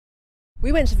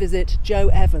We went to visit Joe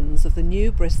Evans of the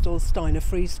new Bristol Steiner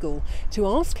Free School to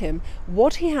ask him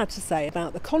what he had to say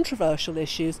about the controversial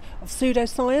issues of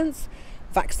pseudoscience,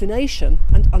 vaccination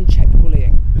and unchecked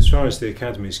bullying. As far as the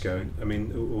academies go, I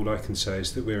mean, all I can say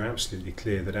is that we're absolutely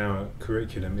clear that our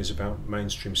curriculum is about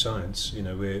mainstream science. You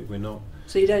know, we're not...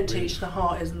 So you don't teach the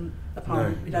heart isn't a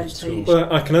part? No, you don't teach?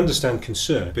 Well, I can understand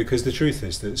concern, because the truth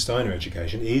is that Steiner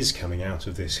education is coming out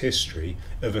of this history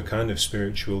of a kind of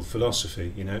spiritual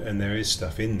philosophy, you know, and there is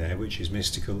stuff in there which is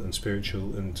mystical and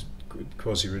spiritual and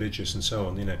quasi-religious and so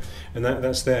on, you know, and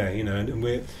that's there, you know, and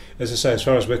we're, as I say, as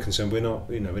far as we're concerned, we're not,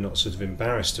 you know, we're not sort of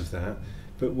embarrassed of that,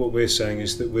 but what we're saying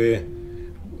is that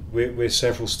we're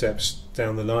several steps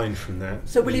down the line from that.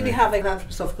 So will you be having an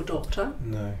anthroposophical doctor?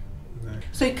 No.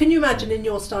 So can you imagine in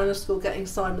your Steiner school getting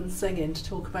Simon Singh in to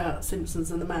talk about Simpsons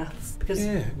and the maths? Because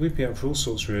yeah, we'd be up for all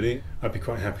sorts really. I'd be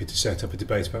quite happy to set up a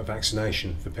debate about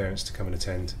vaccination for parents to come and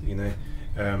attend, you know,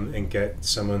 and get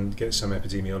some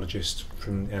epidemiologist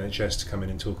from the NHS to come in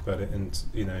and talk about it, and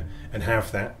you know, and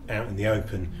have that out in the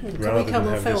open. Can we come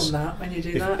and film that when you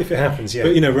do that? If it happens, yeah.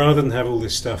 But you know, rather than have all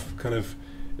this stuff kind of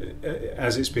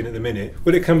as it's been at the minute,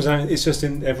 when it comes out, it's just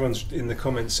everyone's in the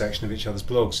comments section of each other's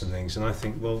blogs and things, and I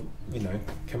think, well, you know,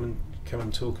 come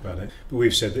and talk about it. But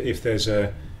we've said that if there's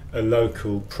a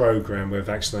local programme where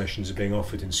vaccinations are being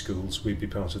offered in schools, we'd be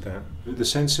part of that. The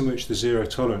sense in which the zero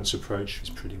tolerance approach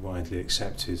is pretty widely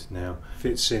accepted now,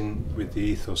 fits in with the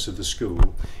ethos of the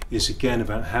school, is again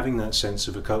about having that sense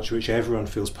of a culture which everyone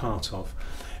feels part of.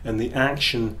 And the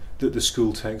action that the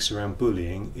school takes around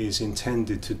bullying is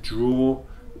intended to draw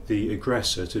the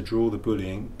aggressor, to draw the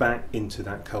bullying back into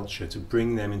that culture, to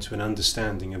bring them into an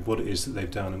understanding of what it is that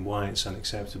they've done and why it's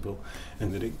unacceptable,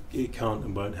 and that it can't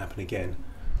and won't happen again.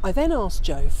 I then asked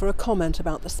Joe for a comment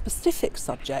about the specific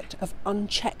subject of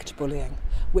unchecked bullying,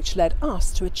 which led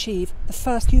us to achieve the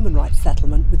first human rights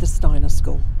settlement with the Steiner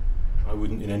School. I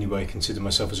wouldn't in any way consider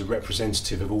myself as a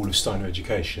representative of all of Steiner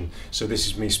education, so this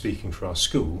is me speaking for our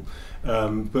school,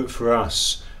 but for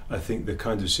us, I think the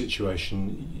kind of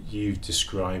situation you've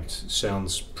described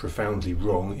sounds profoundly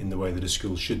wrong in the way that a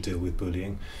school should deal with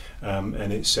bullying,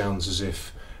 and it sounds as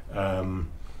if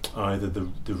either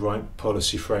the right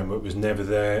policy framework was never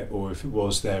there, or if it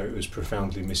was there, it was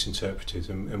profoundly misinterpreted,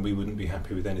 and we wouldn't be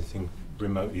happy with anything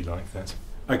remotely like that.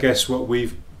 I guess what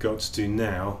we've got to do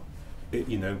now,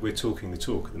 you know, we're talking the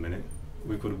talk at the minute,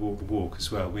 we've got to walk the walk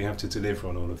as well. We have to deliver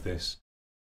on all of this.